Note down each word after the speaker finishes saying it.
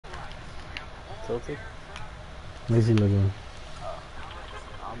tilted? Lazy looking.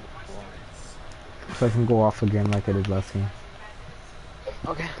 I'm blind. So I can go off again like I did last game.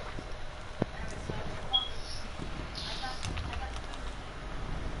 Okay.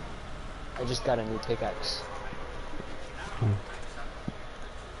 I just got a new pickaxe.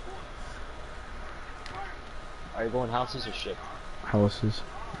 Are you going houses or ship? Houses,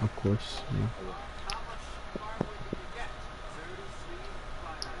 of course. Yeah. Okay.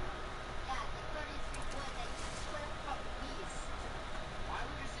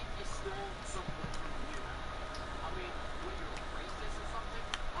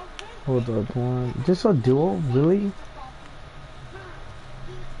 Hold up, one. Just a duo? Really?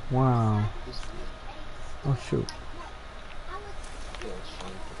 Wow. Oh shoot. Yeah, it's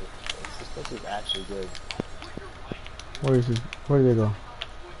fun for this place is actually good. Where is it? Where did they go?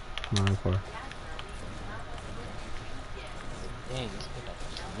 Not far. Dang, this pickaxe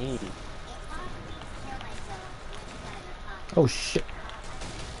is needy. Oh shit.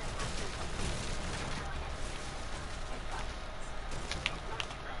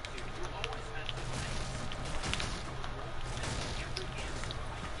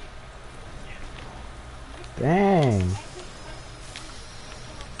 Dang.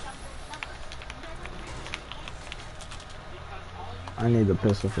 I need the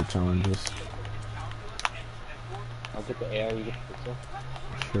pistol for challenges. I'll get the AR, you get the pistol.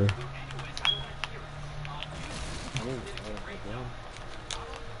 Sure. I need the AR again.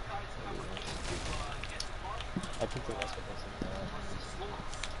 I think the rest of us is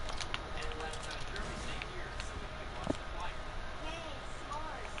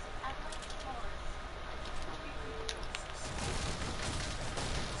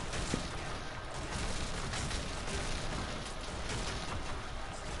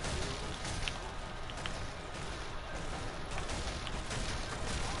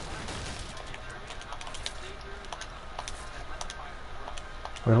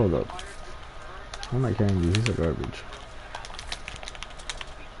Wait, hold up. Why am I carrying these? These are garbage.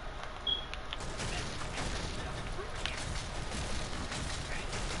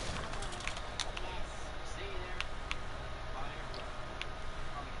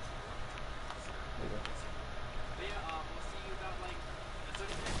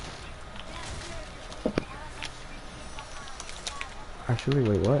 Actually,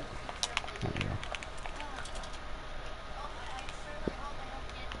 wait, what?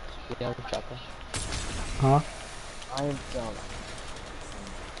 yeah, chopper. Huh? I am down.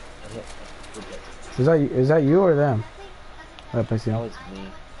 I hit Is that you or them? Yep, I see that them. was me.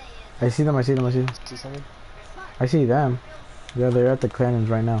 I see them, I see them, I see them. See something? I see them. Yeah, they're at the cannons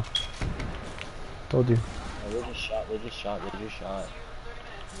right now. Told you. No, they just shot, they just shot, they just shot.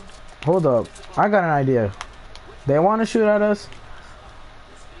 Hold up. I got an idea. They want to shoot at us?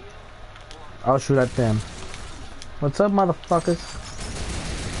 I'll shoot at them. What's up, motherfuckers?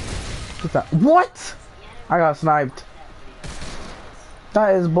 What's that? What? I got sniped.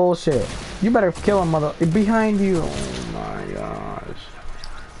 That is bullshit. You better kill him, mother. Behind you. Oh my gosh.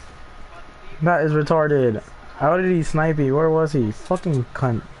 That is retarded. How did he snipe you? Where was he? Fucking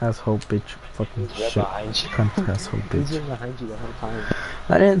cunt asshole bitch. Fucking He's right shit. behind you. Cunt asshole He's bitch. right behind you the whole time.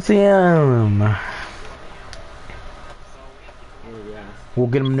 I didn't see him. Oh, yeah. We'll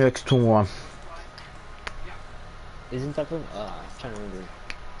get him next time. Isn't that from, I'm trying to remember.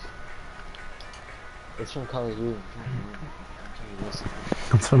 It's from Call of Duty. I'm trying to listen.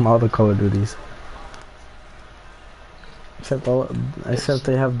 It's from all the Call of Duties. Except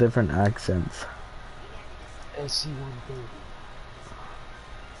they have different accents. SC-130.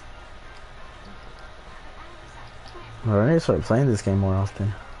 I need to start playing this game more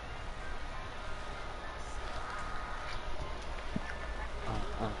often.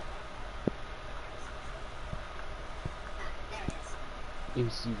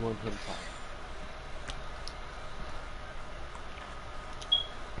 AC-1 hip hop.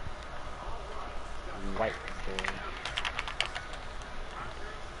 White boy.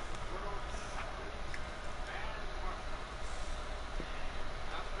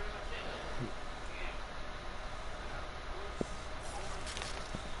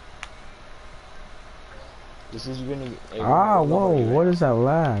 This is gonna be. Ah, whoa, what is that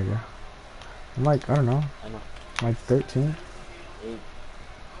lag? I'm like, I don't know, I know. like 13?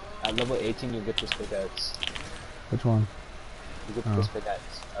 At level 18, you get this pickaxe. Which one? You get this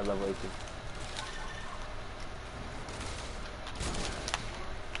pickaxe at level 18.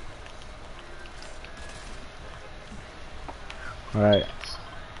 Alright.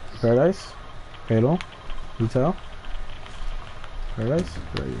 Paradise? Halo? Retail? Paradise?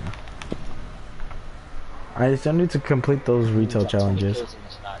 Right here. I still need to complete those retail challenges.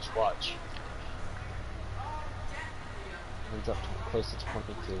 Watch. Ends up closer to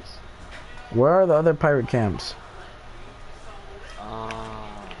pumpkin kills. Where are the other pirate camps? I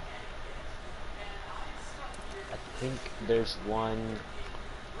think there's one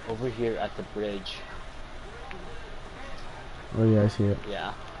over here at the bridge. Oh yeah, I see it.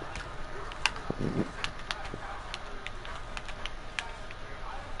 Yeah.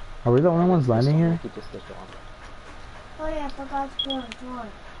 Are we the only ones landing here? Keep this stick on. Oh yeah, I forgot one.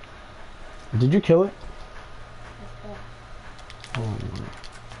 Did you kill it? Oh,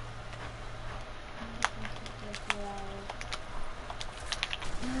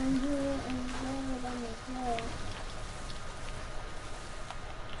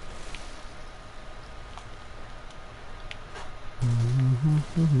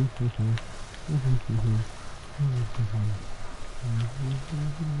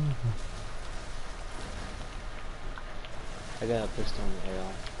 I got a pistol in the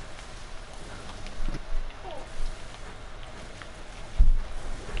AR.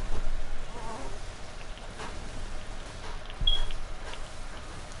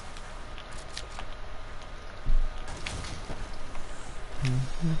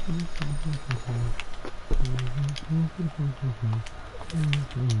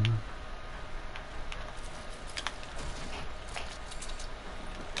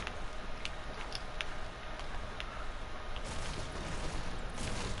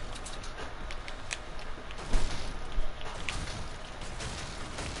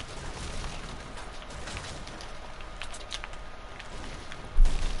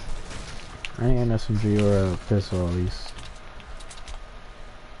 I need an SMG or a pistol at least.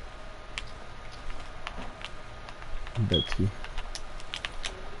 Betty.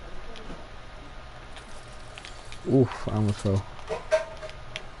 Oof, I almost fell.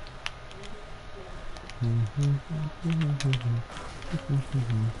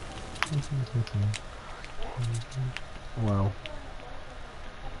 Wow.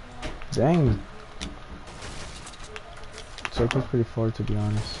 Dang. Circle's pretty far to be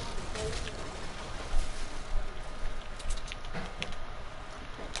honest.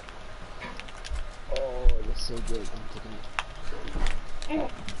 Oh, that's so good. I'm taking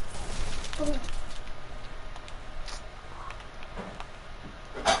it.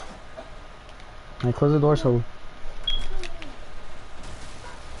 Hey, close the door so.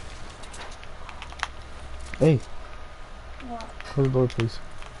 Hey. What? Close the door, please.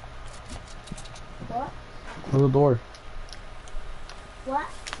 What? Close the door. What?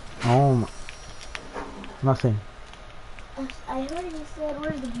 Oh, nothing. I heard you said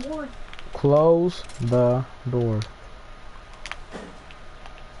where's the board? Close the door.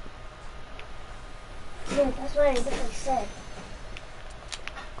 Yeah, that's what I definitely said.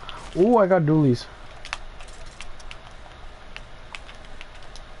 Ooh, I got dualies.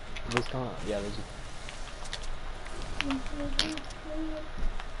 This kind of, yeah, there's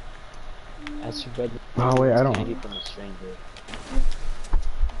a... As your bed... Oh wait, I don't... Candy from a stranger.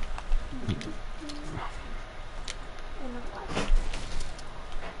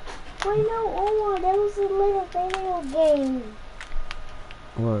 Wait, no, oh, that was a little video game.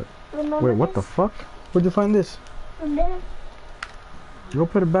 What? Remember Wait, what the this? fuck? Where'd you find this? From there? Go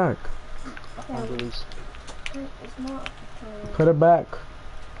put it back. I found release. It's not. Put it back.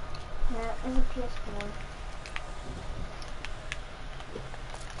 Yeah, it's a PS4.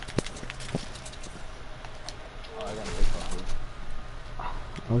 Oh, I got a big one.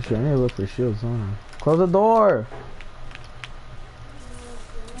 Oh shit, I need to look for shields, huh? Close the door!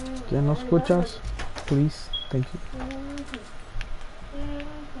 ¿Que no escuchas? Please, thank you.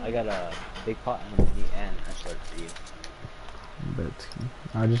 I got a big pot and a mini and a slurp for you. Bet.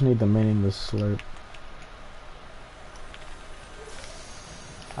 I just need the mini and the slurp.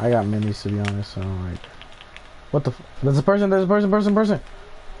 I got minis to be honest, so I'm like... What the f- There's a person, person!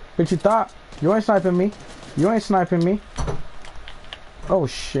 Bitch, you thought? You ain't sniping me. You ain't sniping me. Oh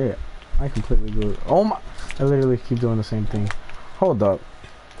shit. I completely blew it. Oh my... I literally keep doing the same thing. Hold up.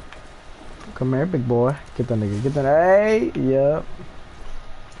 Come here, big boy. Get that nigga. Get that... Hey! Yep.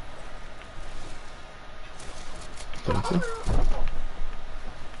 Thank you.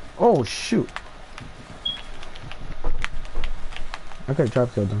 Oh shoot. I could have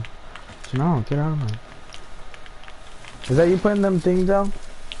trap killed them. So no, get out of my... Is that you putting them things down?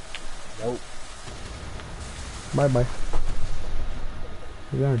 Nope. Bye bye.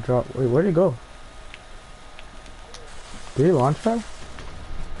 You're gonna drop... Wait, where'd he go? Did he launch pad?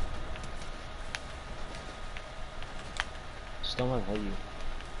 Just don't let him hit you.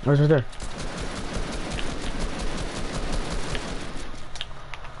 Oh, it's right there.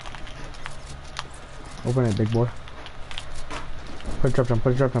 Open it, big boy. Put a trap down,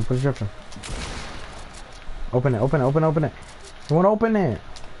 put a trap down, put a trap down. Open it, open it, open it, open it. You wanna open it?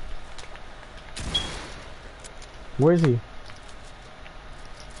 Where is he?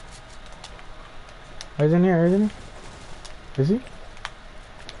 Oh, he's in here, isn't he? Is he?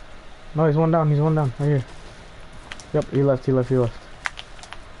 No, he's one down, right here. Yep, he left, he left, he left.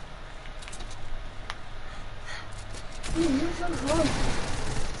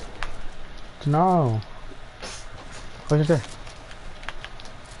 No. Where's it there?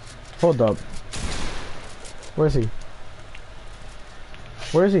 Hold up. Where is he?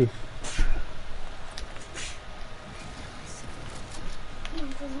 Where is he?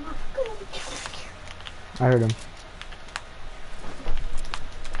 I heard him.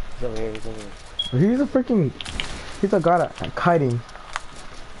 He's over here, he's over here. He's a freaking... He's a god at kiting.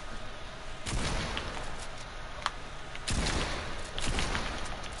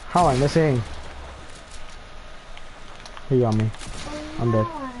 How am I missing? He got me. I'm dead.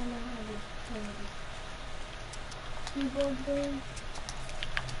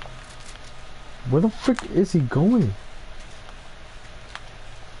 Where the frick is he going?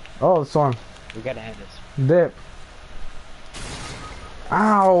 Oh, the storm. We gotta end this. Dip.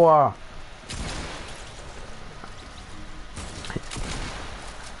 Ow!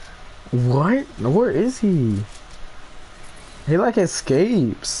 What? Where is he? He like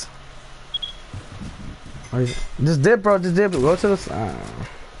escapes. Just dip, bro. Just dip. Go to the.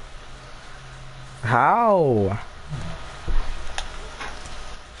 How?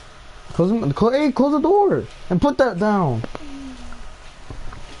 Hey, close the door and put that down.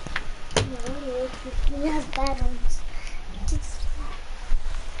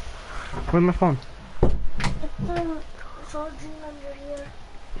 Where's my phone?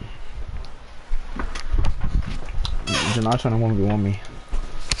 You're not trying to 1v1 me.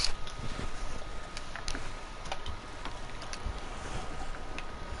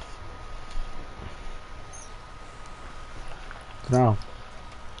 No.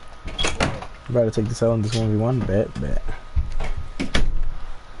 You better take this out in this 1v1. Bet.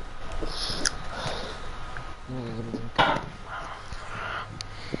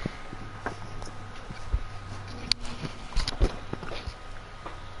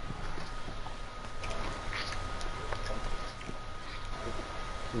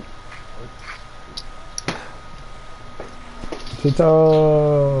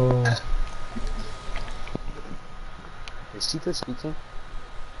 Tito! Is Tito speaking?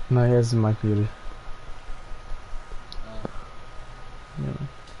 No, he has his mic muted. Yeah.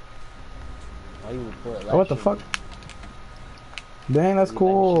 Why you report Oh, what the fuck? Dang, that's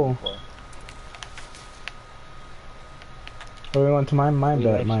cool. Oh, we went to mine, mine.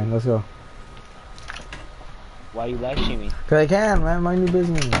 Let's go. Why you live streaming? Cause I can, man. Mind your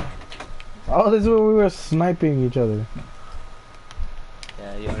business. Oh, this is where we were sniping each other.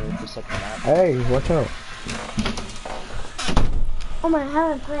 Yeah, you want to intercept the map? Hey, watch out. Oh my, I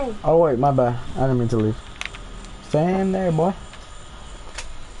haven't played. Oh wait, my bad. I didn't mean to leave. Stand there, boy.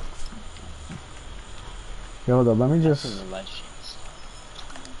 Yo, hold up. Let me just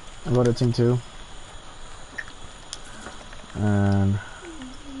go to team 2. And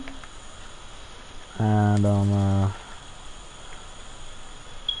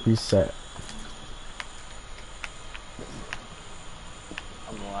reset.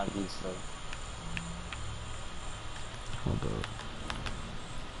 I'm gonna log these though. Hold up.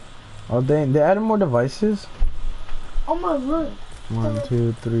 Oh, they added more devices. Oh my, look. 1,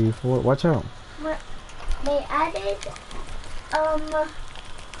 2, 3, 4. Watch out. They added,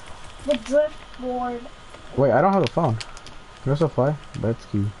 the drift board. Wait, I don't have the phone. You're so fly. That's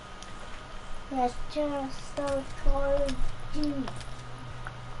key. That's just so charging.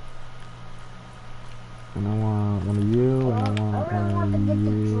 And I want one of you, and I want one of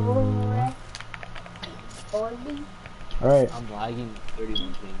you. Alright. I'm lagging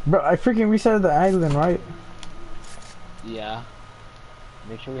 31 things. Bro, I freaking reset the island, right? Yeah.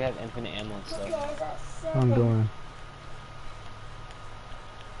 Make sure we have infinite ammo and stuff. Okay, that's I'm doing.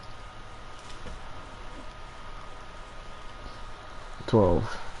 $12.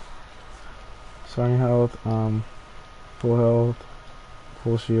 Starting health, full health,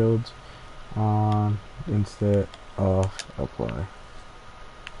 full shields, on, instead, off, apply.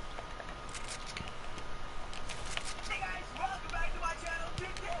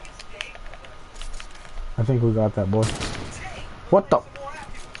 I think we got that, boy. What the? I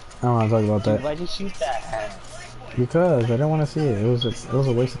don't want to talk about that. Why'd you shoot that? Because I didn't want to see it. It was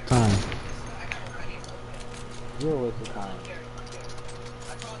a waste of time. You're a waste of time.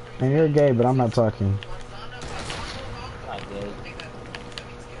 And you're gay, but I'm not talking. Not gay.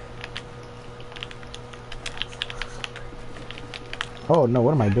 Oh no,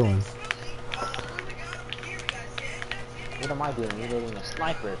 what am I doing? What am I doing? Reloading a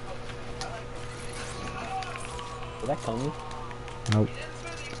sniper. Did that kill me? Nope.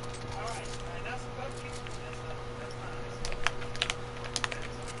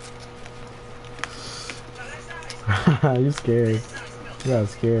 You scared. You got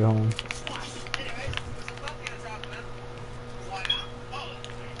scared, home.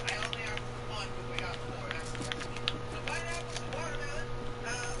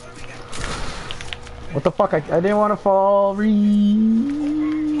 What the fuck? I didn't want to fall.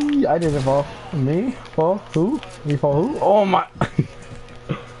 I didn't fall. Me? Fall? Who? Me fall who? Oh my.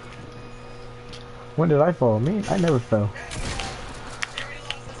 When did I fall? Me? I never fell.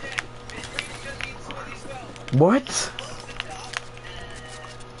 What?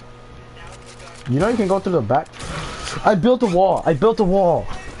 You know you can go through the back? I built a wall. I built a wall.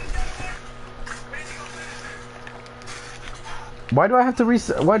 Why do I have to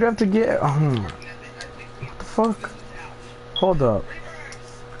reset? Why do I have to get... what the fuck? Hold up.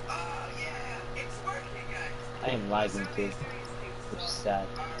 I am lagging too, which is sad.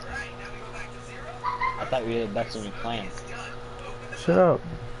 I thought we were the best in your clan. Shut up.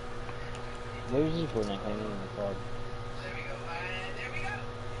 Where is your Fortnite clan in the club?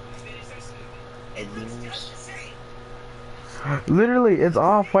 Edmund's. Literally, it's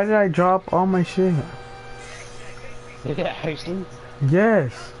off. Why did I drop all my shit? Did it actually?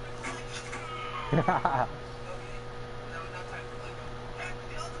 Yes.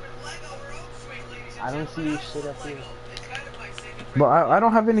 I don't see your shit up here. But I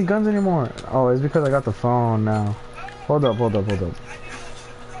don't have any guns anymore. Oh, it's because I got the phone now. Hold up.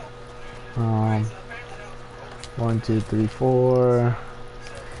 1, 2, 3, 4.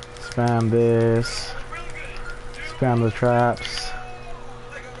 Spam this. Spam the traps.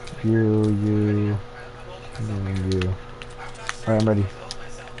 You. Alright, I'm ready.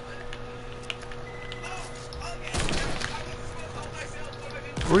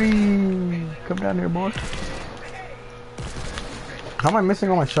 Free! Come down here, boy. How am I missing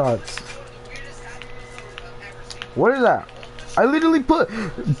all my shots? What is that? I literally put...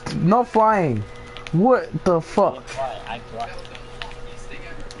 Not flying. What the fuck?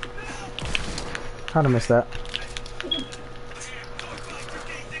 How'd I miss that?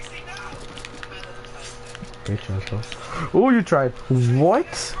 Oh, you tried.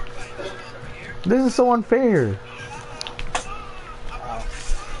 What? This is so unfair.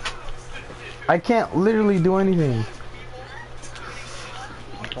 I can't literally do anything.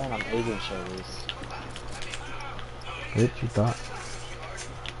 I'm playing on Asian shoulders. Bitch, you thought.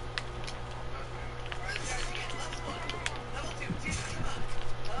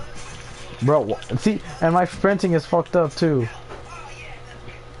 Bro, see, and my sprinting is fucked up too.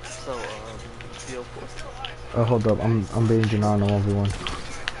 So, feel for. Oh, hold up, I'm being on a 1v1.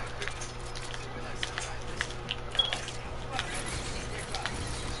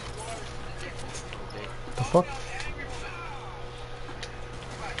 The fuck?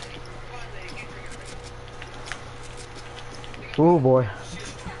 Oh boy.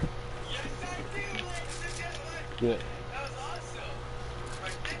 Good.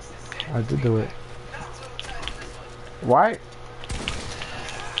 I did do it. Why?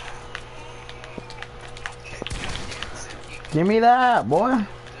 Give me that, boy.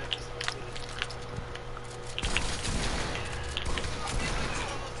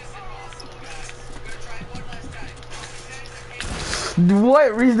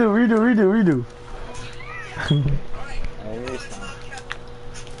 What? Redo.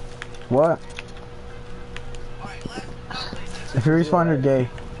 What? If you respawn, you're gay.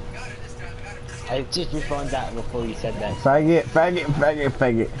 I just respawned that before you said that.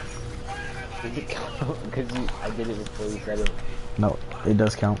 Faggot. Did it count? Because I did it before you said it. No, it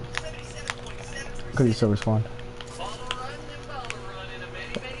does count. Because you still respawned.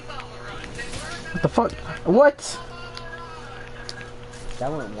 What the fuck? What?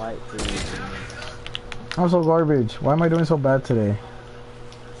 That went white for you. I'm so garbage. Why am I doing so bad today?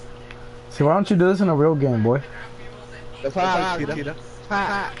 See, why don't you do this in a real game, boy? That's how Peter.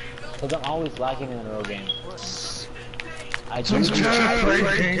 Because I'm always lagging in a real game. I do.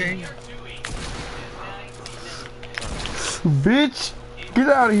 Bitch! Get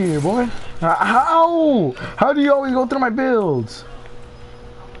out of here, boy! How? How do you always go through my builds?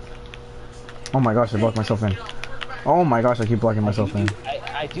 Oh my gosh, I blocked myself in. Oh my gosh, I keep blocking myself in.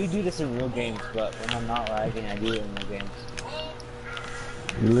 I do this in real games, but when I'm not lagging, I do it in real games.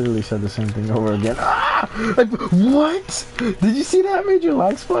 You literally said the same thing over again. Ah! What? Did you see that made your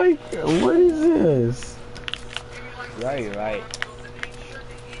lag spike? What is this? You're right.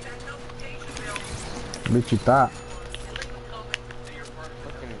 Bitch, you thought.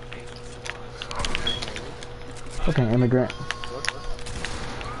 Fucking immigrant.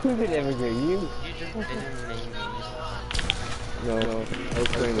 Who did immigrate? You? You just didn't name No, I was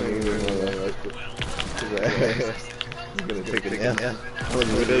playing the game and I liked it. I'm gonna take a nap. I was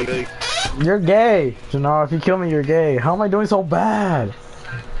literally. You're gay. Jannar, if you kill me, you're gay. How am I doing so bad?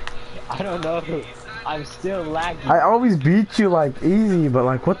 I don't know. I'm still lagging. I always beat you like easy, but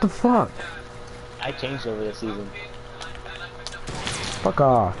like what the fuck? I changed over this season. Fuck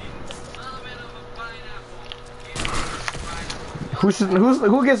off. Who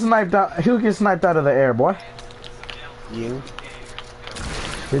gets sniped out? Who gets sniped out of the air, boy? You?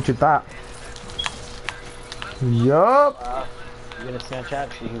 Bitch, you thought? Yup. You gonna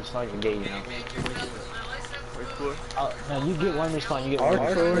Snapchat? See who's fucking gay, you know. hardcore. Oh, no, you get one respawn. You get one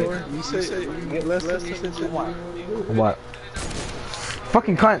respawn. Hardcore? You say you get less than you said What? What?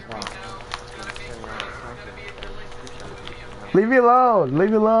 Fucking cunt. Leave me alone. Leave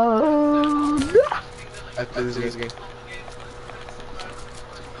me alone. after this game.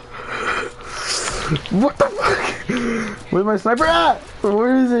 What the fuck? Where's my sniper at?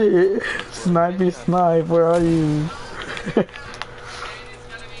 Where is it? Snipey snipe, where are you?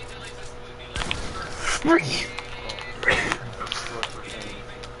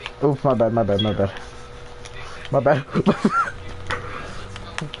 Oof, my bad, my bad, my bad. My bad.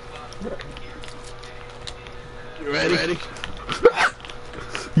 You ready?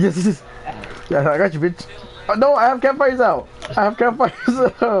 Yes, yes. Yeah, I got you, bitch. Oh, no, I have campfires out. I have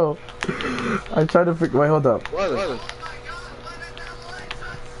campfires out. I tried to figure. Wait, hold up. What?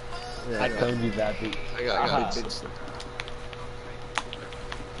 I claimed you that beat. I got it.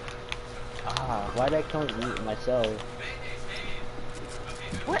 Why'd I count you myself?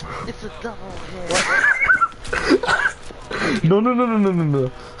 What? It's a double hit. No, no, no, no, no, no,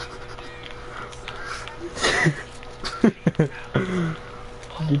 no.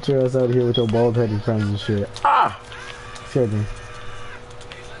 Get your ass out of here with your bald headed friends and shit. Ah! Scared me.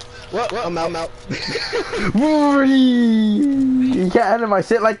 What? I'm out. You can't edit my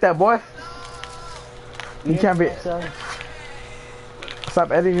shit like that, boy. You can't be.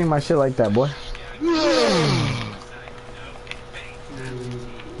 Stop editing my shit like that, boy.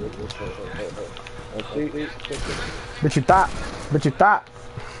 Bitch, you thought. Bitch, you thought.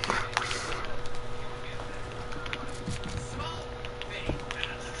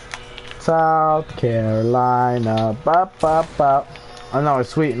 South Carolina, bop bop bop. I know it's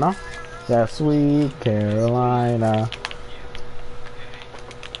sweet, no? Yeah, sweet Carolina.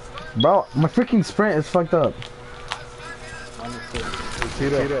 Bro, my freaking sprint is fucked up.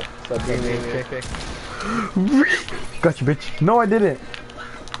 Stop being AFK. Got you, bitch. No, I didn't.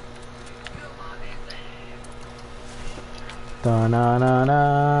 Da na na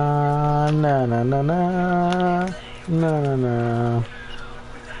na na na na na na na.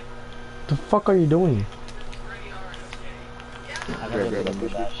 The fuck are you doing? I never did a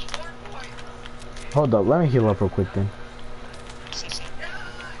dash. Hold up, let me heal up real quick then.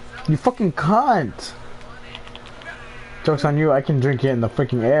 You fucking cunt! Joke's on you, I can drink it in the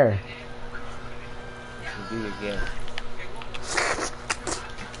freaking air. You do again.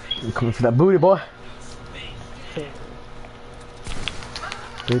 You coming for that booty, boy?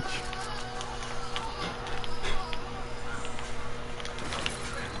 Bitch.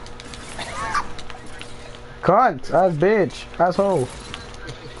 Cunt! Ass bitch! Asshole!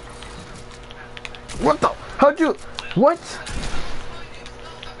 What the? How'd you? What?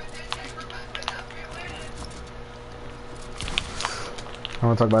 I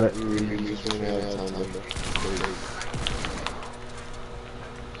wanna talk about it.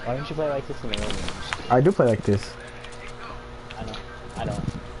 Why don't you play like this in the room? I do play like this. I know. I don't.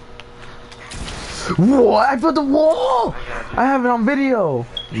 What? I built a wall! I have it on video!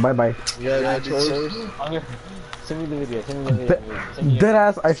 Bye bye. Yeah, chores. Send me the video. Send me the video. Send me Dead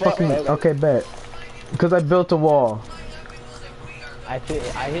ass, I fucking. Okay, bet. Because I built a wall. I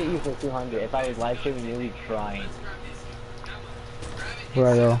hit you for 200. If I was live streaming, you'd be crying.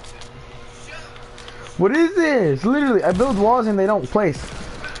 Righto. What is this? Literally, I build walls and they don't place.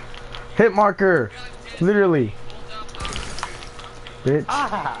 Hit marker. Literally. Bitch.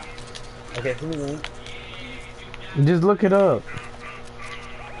 Ah! Okay, send me the link. Just look it up.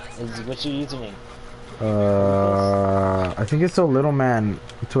 What's your username? I think it's so little man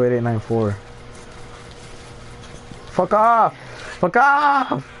 28894. Fuck off! Fuck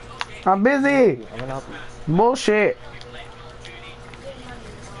off! I'm busy! I'm gonna help you. Bullshit!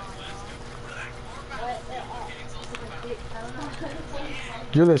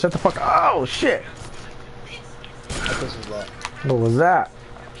 Julia, shut the fuck up! Oh shit! What this was that? What was that?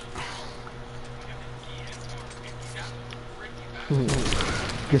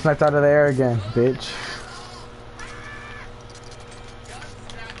 Get sniped out of the air again, bitch.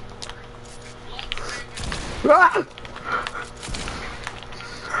 Ah!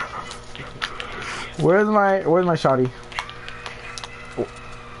 Where's my shotty? Oh.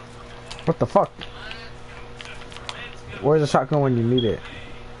 What the fuck? Where's the shotgun when you need it?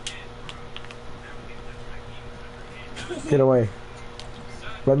 Get away.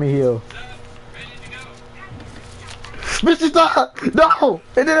 Let me heal. Mr. Stop! No!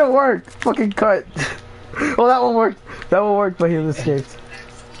 It didn't work! Fucking cut. Oh, that one worked. That one worked, but he escaped.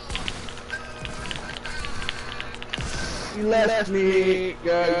 You left me,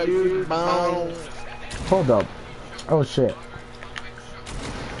 girl, you bound. Hold up. Oh shit.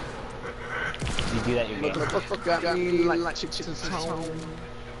 You do that, you're gay. Motherfucker got me like chicks in town.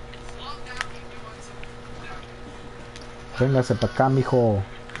 Véngase pa' acá, mijo.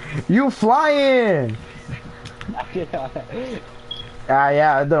 You flying! Ah,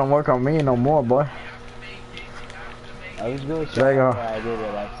 yeah, it doesn't work on me no more, boy. I was really sure. There you go. I did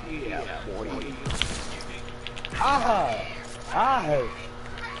relax. Ah! Ah!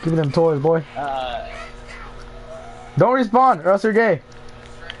 Give me them toys, boy. Uh, Don't respawn, or else you're gay.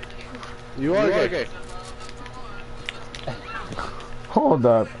 You are gay. Hold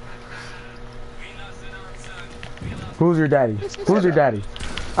up. Who's your daddy? Who's your daddy?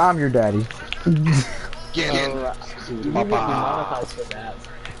 I'm your daddy. Get in. you can get demonetized for that.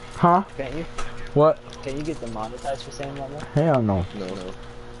 Huh? Can't you? What? Can you get demonetized for saying that? Hell no. No.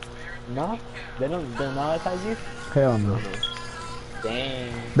 No? They don't demonetize you? Hell no.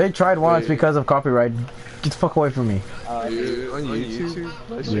 Dang. They tried once Wait. because of copyright. Get the fuck away from me. You on YouTube?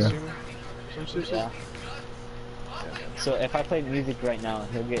 Yeah. Some shit? Yeah. So if I play music right now,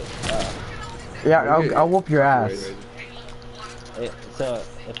 he'll get. Yeah, I'll whoop your ass. So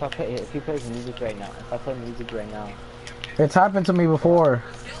if he plays music right now, It's happened to me before.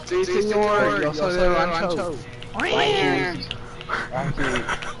 Sí, señor. Yo soy de rancho.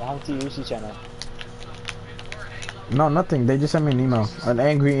 How to use channel? No, nothing. They just sent me an email, an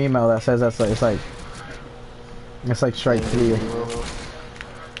angry email that says that's like it's like strike 3.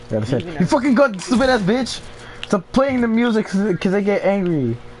 Yeah, they said you fucking got stupid ass bitch. Stop playing the music because they get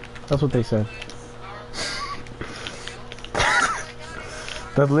angry. That's what they said.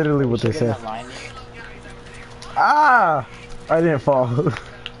 That's literally what they said. Ah! I didn't fall.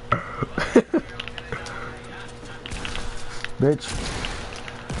 Bitch.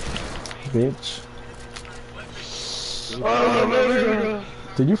 Bitch.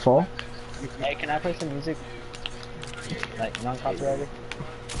 Did you fall? Hey, can I play some music? Like non-copyrighted?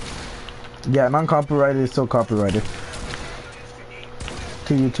 Yeah, non-copyrighted is still copyrighted.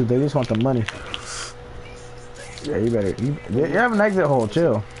 To YouTube, they just want the money. Yeah, you better. You have an exit hole,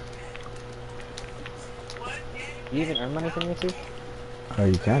 chill. You even earn money from YouTube? Oh,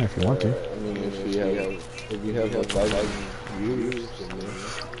 you can if you want to. I mean, if you have 1,000 views,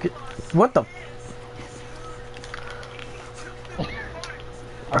 then What the?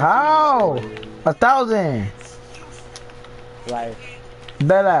 How? 1,000. Like,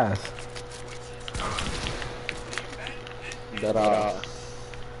 Dead ass. that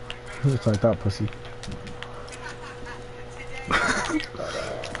Just like that, pussy.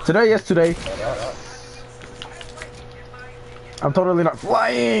 Today, yesterday. I'm totally not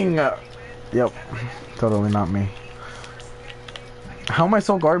flying. Yep, totally not me. How am I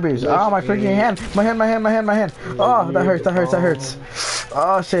so garbage? Ah, my freaking hand. My hand. Oh, that hurts.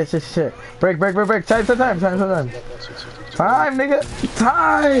 Oh, shit. Break. Time. Time, nigga.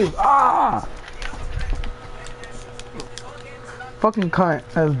 Time. Ah. Fucking cunt,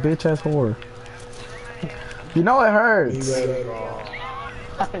 ass bitch ass whore. You know it hurts.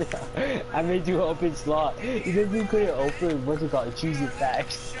 I made you open slot. You didn't couldn't open what's it called? Choose your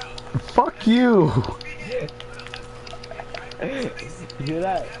facts. Fuck you. You hear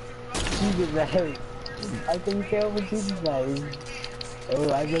that? Choose your facts. I think they open choose your facts.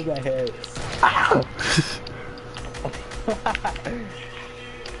 Oh, I made that head. Ow.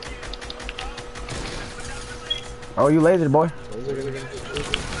 Oh, you lazy boy.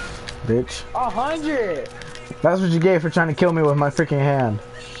 Bitch. 100! That's what you get for trying to kill me with my freaking hand.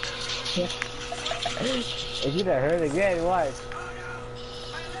 If you done hurt again, watch.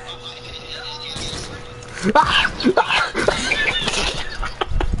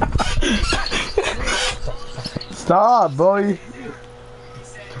 Stop, boy.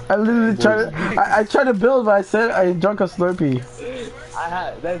 I literally tried to. I tried to build, but I said I drank a Slurpee.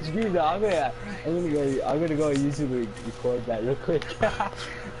 That's good though. I'm gonna go on YouTube and record that real quick.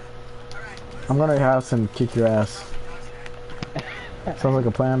 I'm gonna have and kick your ass. Sounds like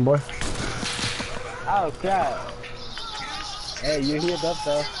a plan, boy. Oh crap! Hey, you healed up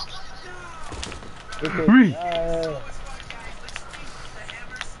though. Hurry.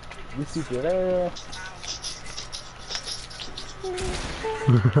 You super.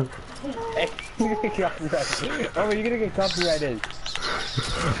 Hey, you're gonna get copyrighted. Oh, you're gonna get copyrighted.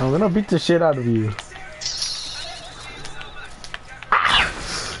 I'm gonna beat the shit out of you.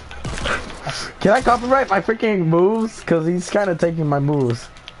 Can I copyright my freaking moves? Cause he's kind of taking my moves.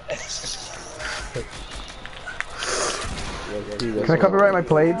 Can I copyright my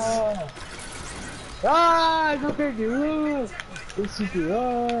plates? Ah, go crazy.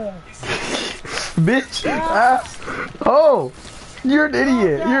 Bitch! Ah. Oh! You're an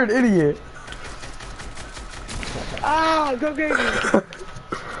idiot! You're an idiot! Ah, go crazy.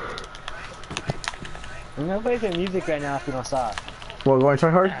 I'm gonna play some music right now if you don't stop. What, going to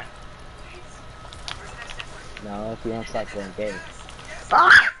try hard? No, if you don't stop going gay.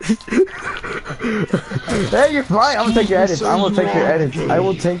 Ah! Hey, you're fine. I'm gonna take your edits. I will take your edits. I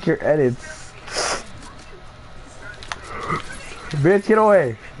will take your edits. Bitch, get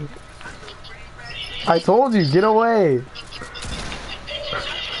away. I told you, get away.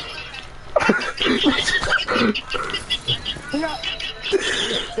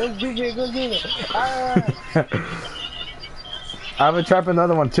 Go do it, go do it. Ah. I have a trap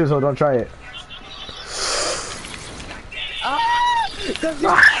another one too, so don't try it.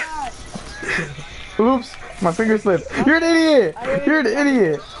 Oops, my finger slipped. You're an idiot. You're an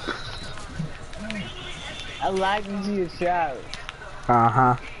idiot. I like you to your shot.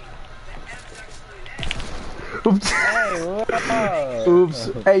 Uh-huh. Oops. Hey, whoa. Oops.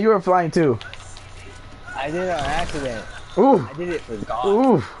 Hey, you were flying too. I did it on accident. Ooh. I did it for God.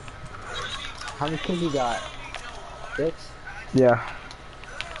 Ooh. How many kills you got? 6? Yeah.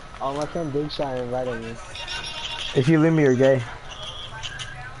 Oh, my friend Big Shot invited me. If you leave me, you're gay.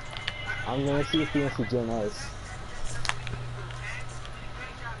 I'm gonna see if he wants to join us.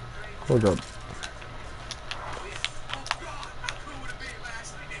 Hold up.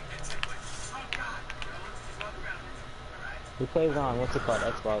 He plays on, what's it called,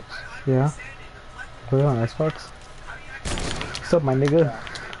 Xbox. Yeah. Play on Xbox. What's up, my nigga?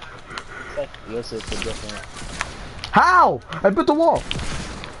 It's like, yes, it's different. How? I built the wall.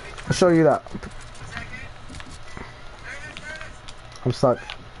 I'll show you that. I'm stuck.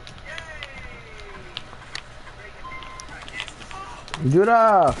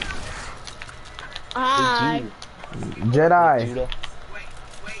 Judah! Hi. Jedi! Judah,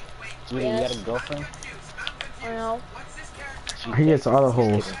 you got a girlfriend? Well, He gets all the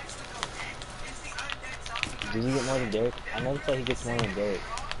holes. Does he get more than Derek? I never thought he gets more than Derek.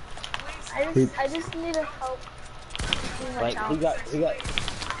 I just need to help. Like, he got,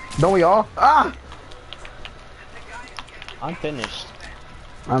 Don't we all? Ah! I'm finished.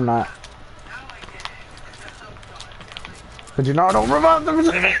 I'm not. But you know, don't revive them.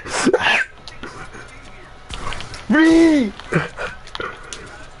 Free!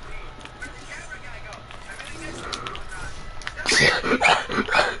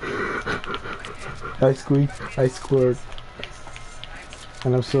 I squeaked, I squirt.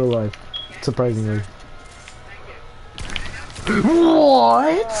 And I'm still alive. Surprisingly.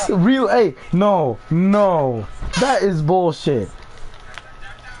 What? Real? Hey, no, no. That is bullshit.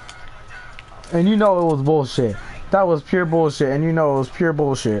 And you know it was bullshit. That was pure bullshit, and you know it was pure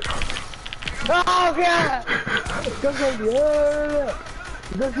bullshit. Oh, God! Go crazy.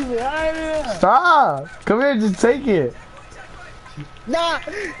 Go crazy. Stop! Come here, just take it. Nah!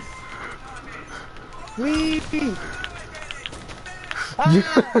 Please!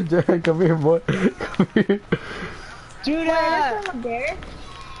 Jared, come here, boy. Come here. Judah! that's not Derek.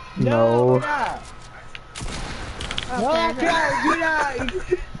 No. Judah! Okay,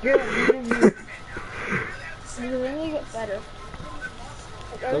 No, Judah! the ring you get better.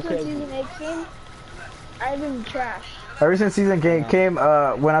 Like, ever since season 8 came, I've been trash. Ever since season came,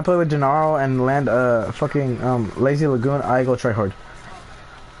 when I play with Gennaro and land fucking Lazy Lagoon, I go try hard.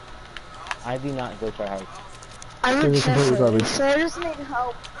 I do not go try hard. I'm It was completely garbage. so I just need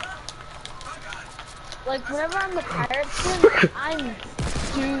help. Like, whenever I'm the pirate skin, I'm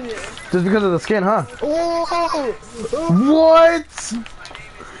dude. Just because of the skin, huh? Oh! What?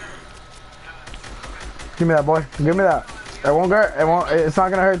 Give me that, boy. Give me that. It won't hurt. It won't. It's not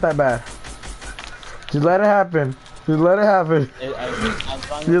gonna hurt that bad. Just let it happen. Just let it happen.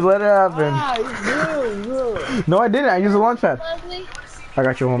 Just let it happen. Ah, No, I didn't. I used a launch pad. Leslie, I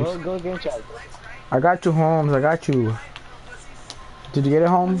got you, Holmes. go game chat. I got you, Holmes. I got you. Did you get it,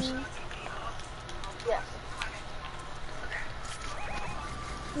 Holmes? yes.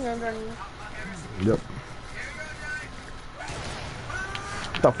 Remember me. Yep.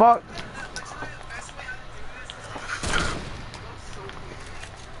 The fuck?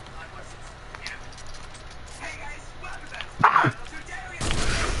 Ah!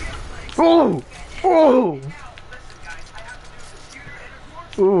 Oh! Oh!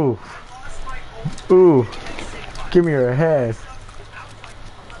 Give me your head.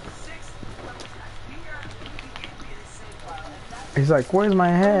 He's like, where's my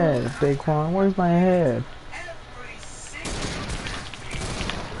head, Daquan? Where's my head?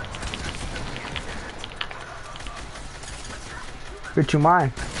 Bitch, you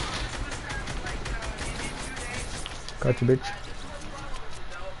mine. Got you, bitch.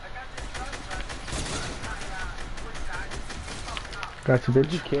 Got you,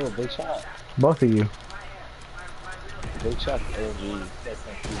 Who'd you bitch. kill? Big shot. Both of you. Big shot. OG. That's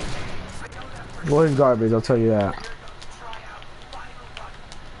not cute. Well, he's garbage, I'll tell you that.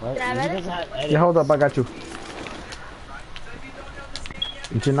 What? Can I He have it? doesn't have edits. Yeah, hold up, I got you.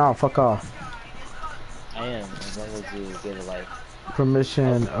 Janelle, fuck off. I am, as long as you get a life.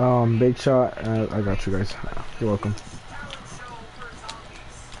 Permission, big shot. I got you guys. You're welcome.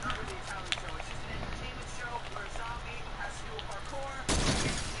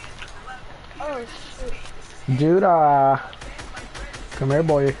 Oh shoot. Judah. Come here,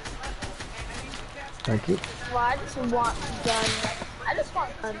 boy. Thank you. Well, I just want guns. I just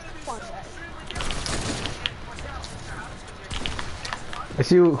want guns. Come on, guys. I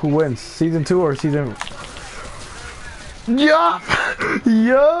see who wins. Season 2 or season... Yup!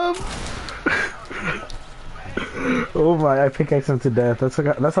 Yup! Oh my, I pickaxe him to death.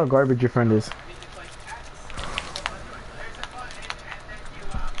 That's how garbage your friend is.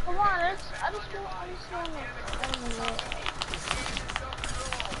 Come on, I just want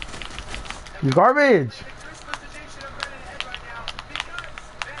You garbage!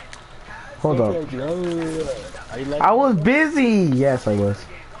 Hold up. Are you like I was busy! Yes, I was.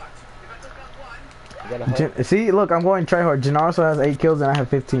 See, look, I'm going try hard. Gennaro has 8 kills and I have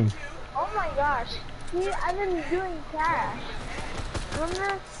 15. Oh my gosh. See, I've been doing cash.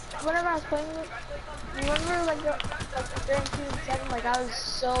 Remember whenever I was playing with, remember like during season 7, like I was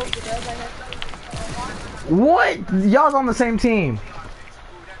so good, like What? Y'all's on the same team.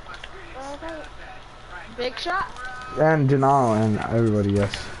 Big shot? And Gennaro and everybody,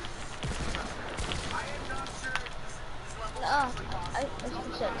 yes. No, I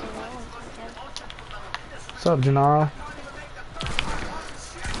should shut you know. What's up, Gennaro?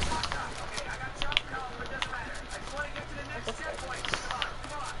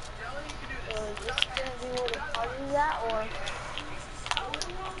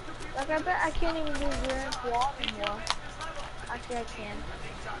 Like I bet I can't even do grand wall anymore. Actually I can.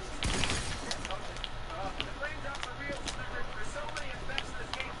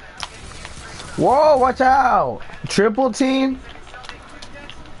 Whoa, watch out! Triple team?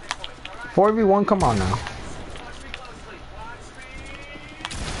 4v1, come on now.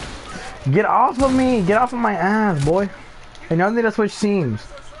 Get off of me! Get off of my ass, boy. And y'all need to switch teams.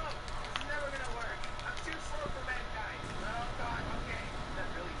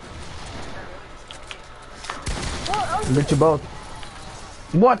 Get you both.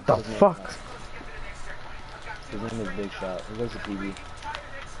 What the fuck? His name is Big Shot. He goes to TV.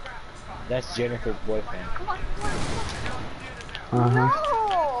 That's Jennifer's boyfriend.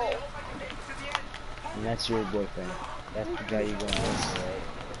 No! And that's your boyfriend. That's the guy you're going to miss, right?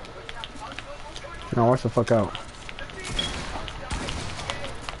 No, watch the fuck out.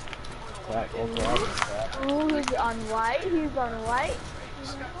 Crap, oh crap, crap. Ooh, he's on white. He's on white.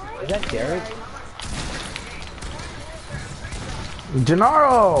 Is that Derek?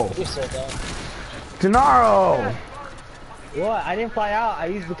 Gennaro! You're so dumb. Gennaro! What? I didn't fly out. I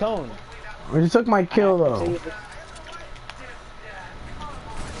used the cone. You took my kill though.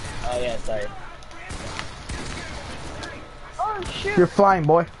 Oh yeah, sorry. Oh shoot! You're flying,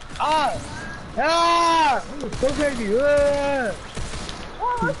 boy. Ah! Ah! So crazy! Ah!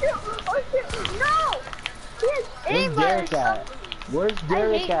 Oh shoot! Oh shoot! No! He has Where's Derek at? Where's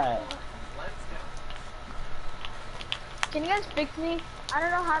Derek at? Can you guys fix me? I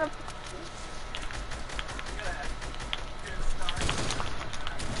don't know how to.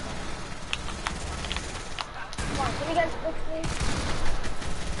 Come on, can you guys fix me?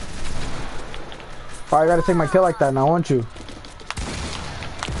 Oh, I gotta take my kill like that now, won't you?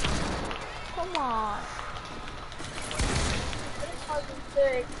 Come on. It's hard to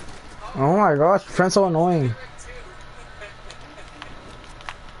fix. Oh my gosh, friend's so annoying.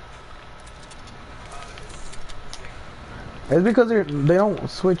 It's because they don't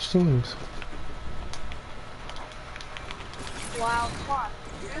switch teams. Wow, come on.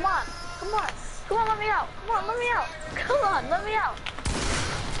 Come on. Come on. Come on, let me out. Come on, let me out. Come on, let me out.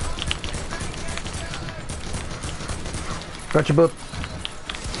 Got you both.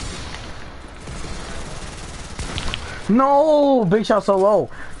 No! Big shot so low.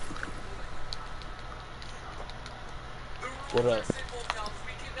 What up?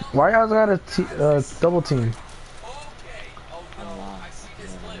 Why y'all got a double team?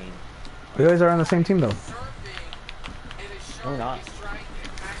 You guys are on the same team though. No, we're not.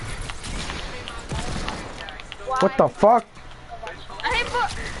 What the fuck? I hate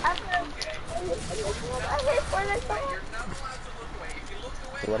Fortnite so much.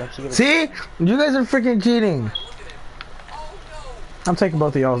 So what else you gonna See? You guys are freaking cheating. I'm taking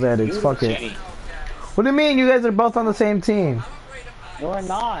both of y'all's edits. Fuck it. What do you mean? You guys are both on the same team. No, we're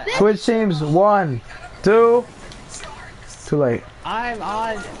not. Switch teams. 1, 2. Too late. I'm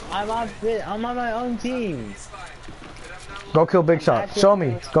on my own team. Go kill Big Shot. Show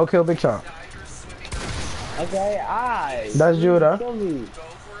me. Go kill Big Shot. Okay, That's Judah. Kill me.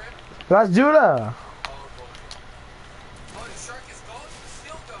 That's Judah.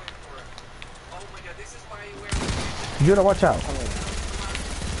 Judah, watch out.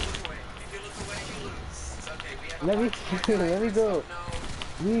 Let me go.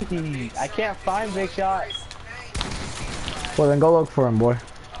 Wee. I can't find Big Shot. Well, then go look for him, boy.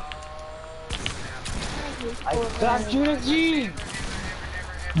 I got Judah G.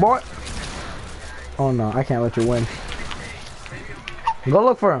 Boy. Oh no, I can't let you win. Go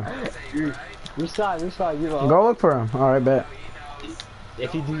look for him. Respond, you know. Go look for him. Alright, bet.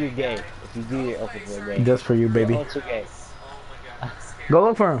 If you do your game. If you do your open for a game. Just for you, baby. Oh, it's okay. Go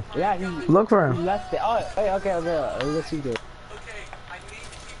look for him. Yeah, Look for he him. left it. Oh, okay, let's see this.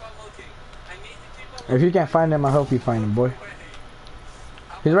 If you can't find him, I hope you find him, boy.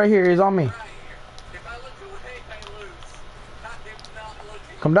 He's right here. He's on me.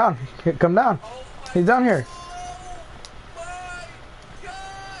 Come down. Come down. He's down here.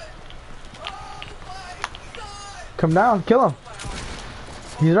 Come down. Kill him.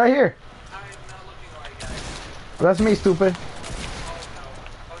 He's right here. That's me, stupid.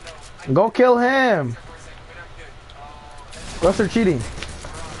 Go kill him. Unless they're cheating.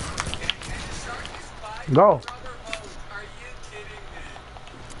 Go.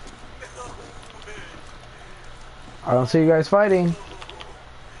 I don't see you guys fighting.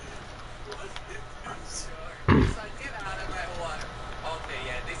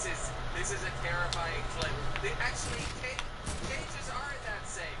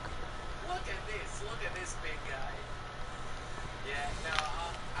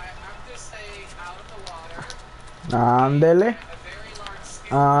 Andele.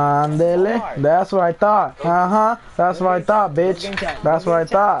 Andele. That's what I thought. Uh-huh. That's what I thought, bitch. That's what I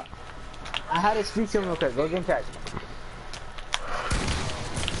thought. I had to speak to him real quick. Go game chat.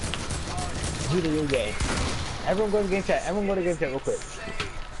 Judah, you're gay. Everyone go to game chat. Everyone go to game chat real quick.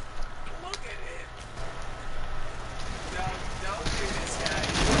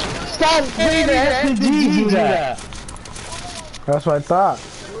 Stop playing the SPG, Judah. That's what I thought.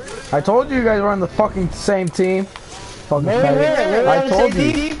 I told you guys were on the fucking same team. Fucking I told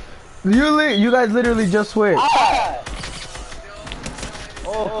you. You guys literally just switched. Ah!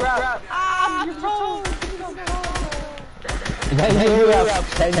 Oh crap! Ah, you're wrong. You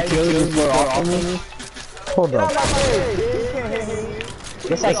have 10 kills more off me. Hold up.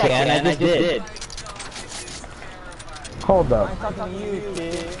 Yes, I can. I just did. Hold up.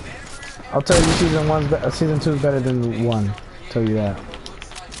 I'll tell you, season 2 is better than 1. I'll tell you that.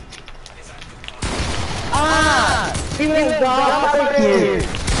 Ah! Even God, here.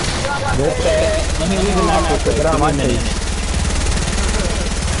 Let me leave the map real quick. Get out of my minutes.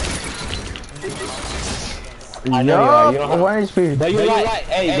 I know you are. You don't have 1 HP. But you're right.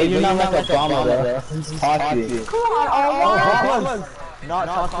 Hey, but you're not like a bomber, bro. Talk to you. Come on, Obama's not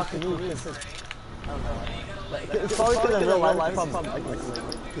talking to me. It's probably because in real life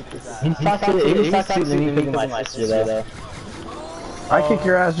He's talking to me because of my sister, though. I kick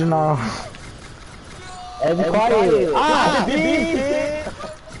your ass, Janelle. Hey, be quiet. Ah,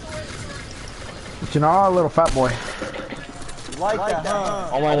 Janelle, a little fat boy. like that, huh?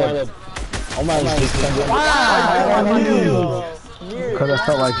 Oh my God. Wow! Because I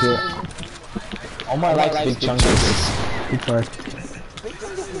felt like it. Oh my likes big chunks. He tried.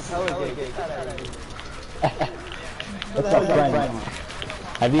 What's up, friend?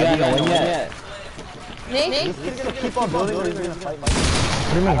 Have you gotten a win yet? Nick? Keep on building or you're gonna fight my...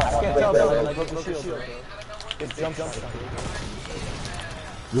 What do you mean?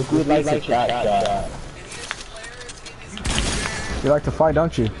 Look who likes a trap shot. You like to fight,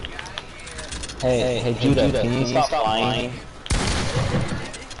 don't you? Hey, Judah, can you stop flying?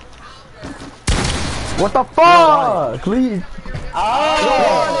 What the fuck? Please.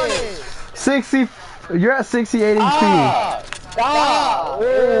 Oh! 60. You're at 68 HP. Stop!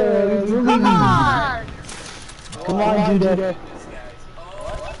 Come on! Come on, Judah.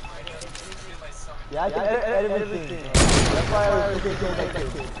 Yeah, I can edit everything. That's why I was thinking like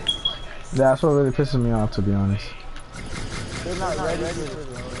That's what really pisses me off, to be honest. They're not ready.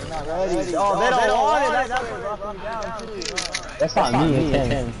 They're not ready. Oh, they don't want it. That's why they're locking me down too. That's not me, it's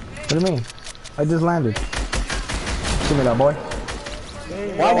him. What do you mean? I just landed. Give me that, boy.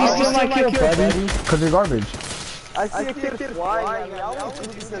 Why do you steal my kill, buddy? Cause you're garbage. I see a kid flying. I almost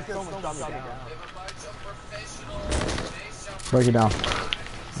think he said someone shot me down. Break it down.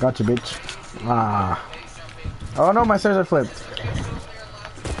 Gotcha, bitch. Ah. Oh no, my stairs are flipped.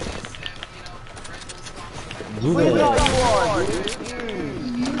 You Wait, did no, it. you are,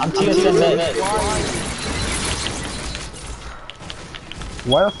 dude. I'm TSM net.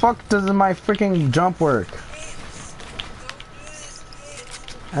 Why the fuck doesn't my freaking jump work?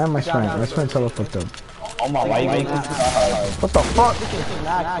 And my sprint. My sprint's hella fucked up. Oh my, why you making this hard? What the fuck?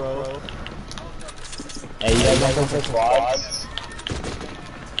 Max, bro. Hey, you guys want to go for squads?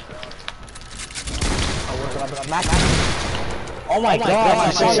 Oh my god,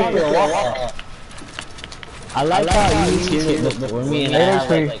 I like how you hear it before me and I have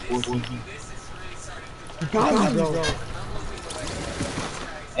like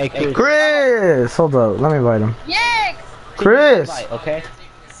Hey Chris. Chris! Hold up, let me invite him. Yeah. Chris! Okay?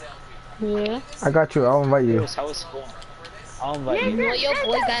 Yeah. I got you, I'll invite you. Chris, how was school? I'll invite you. Well, your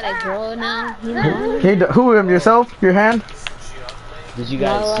boy got a girl now. You know. Hey, who him? Yourself? Your hand? Did you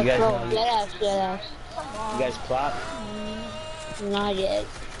guys, you guys plot? Not yet.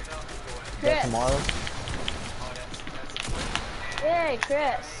 That tomorrow? Hey,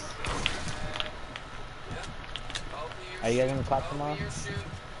 Chris. Are you guys gonna plot tomorrow?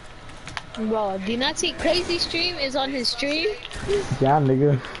 Bro, do you not see Crazy Stream is on his stream? Yeah,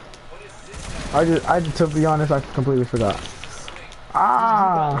 nigga. I just, to be honest, I completely forgot.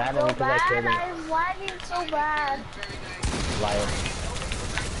 Ah! Mad at me So 'cause I killed bad. him. I'm lagging so bad. Liar.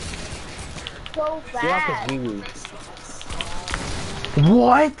 So Get off bad. his wee-wee.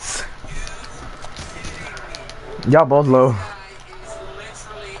 What? Y'all both low.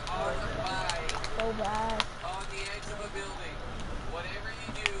 So bad.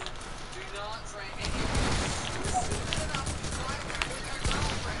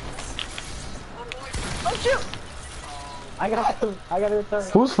 Oh shoot! I got him. I got him third.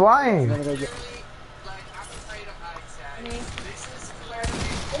 Who's flying? Me. What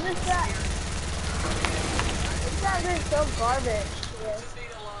is that? This guy is so garbage. Yes.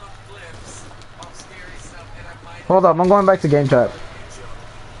 Hold up, I'm going back to game chat.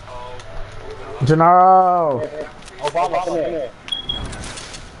 Gennaro! Obama, come here.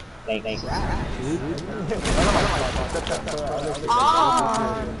 Thanks.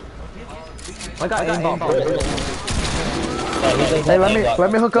 I got aimbot. Hey,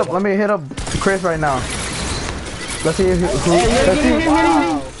 let me hook up. Let me hit up Chris right now. Let's see who let's see.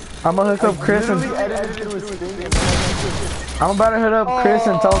 I'm gonna hook up Chris and I'm about to hit up Chris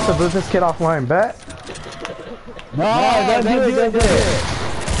and tell him to boot this kid offline. Bet. No, don't do it.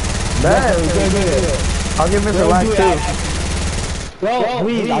 Bet. I'll give Mr. Lack too. Bro,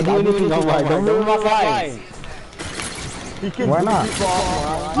 please, I'll do anything online. Don't ruin my life. Why not?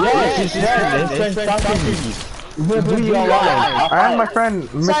 Yes, his friend talking to me. We're doing online. I had my friend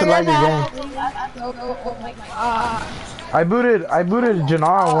Mr. Lack's game. I booted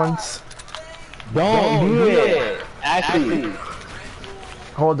Gennaro once. Don't do it. Actually.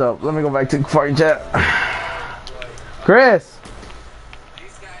 Hold up, let me go back to party chat. Chris!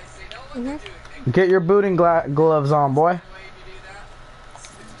 Get your booting gloves on, boy.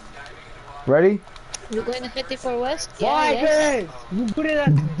 Ready? You're going to 54 West? Why, Yes. Chris? You put it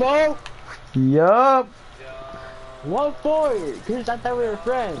at the bow? Yup. What for? Chris, I thought we were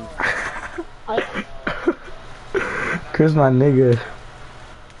friends. Chris, my nigga.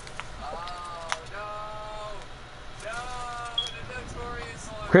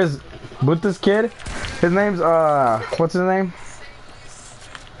 Chris, boot this kid. His name's what's his name?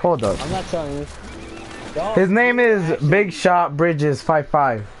 Hold up. I'm not telling you. Don't, His name is Big Shot Bridges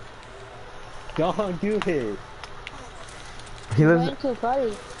 55. don't do it. He lives. Going to a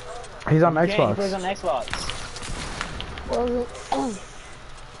party. He's on He plays Xbox. on Xbox. Well,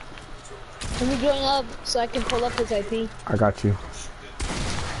 let me join up so I can pull up his IP. I got you.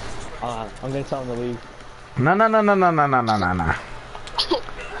 I'm gonna tell him to leave. No.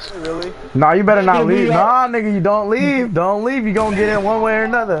 Really? Nah, you better not leave. Nah, nigga, you don't leave. Don't leave. You gonna get it one way or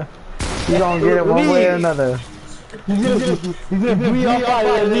another. You gonna get it one way or another. He's gonna be on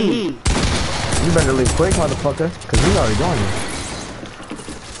fire and leave. You better leave quick, motherfucker, cause he's already going here.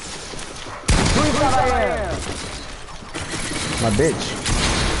 My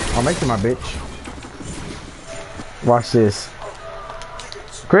bitch. I'll make you my bitch. Watch this.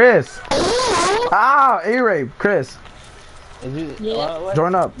 Chris! Ah, A-rape, Chris. Is it, Yeah. what?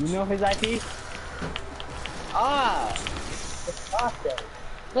 Join up. You know his IP? Ah!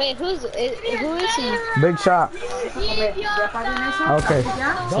 Wait, who is he? Big shot. Okay. Okay,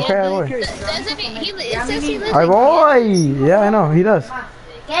 I Don't would. make her Doesn't he? It says he lives I in boy. Kansas. Yeah, I know. He does.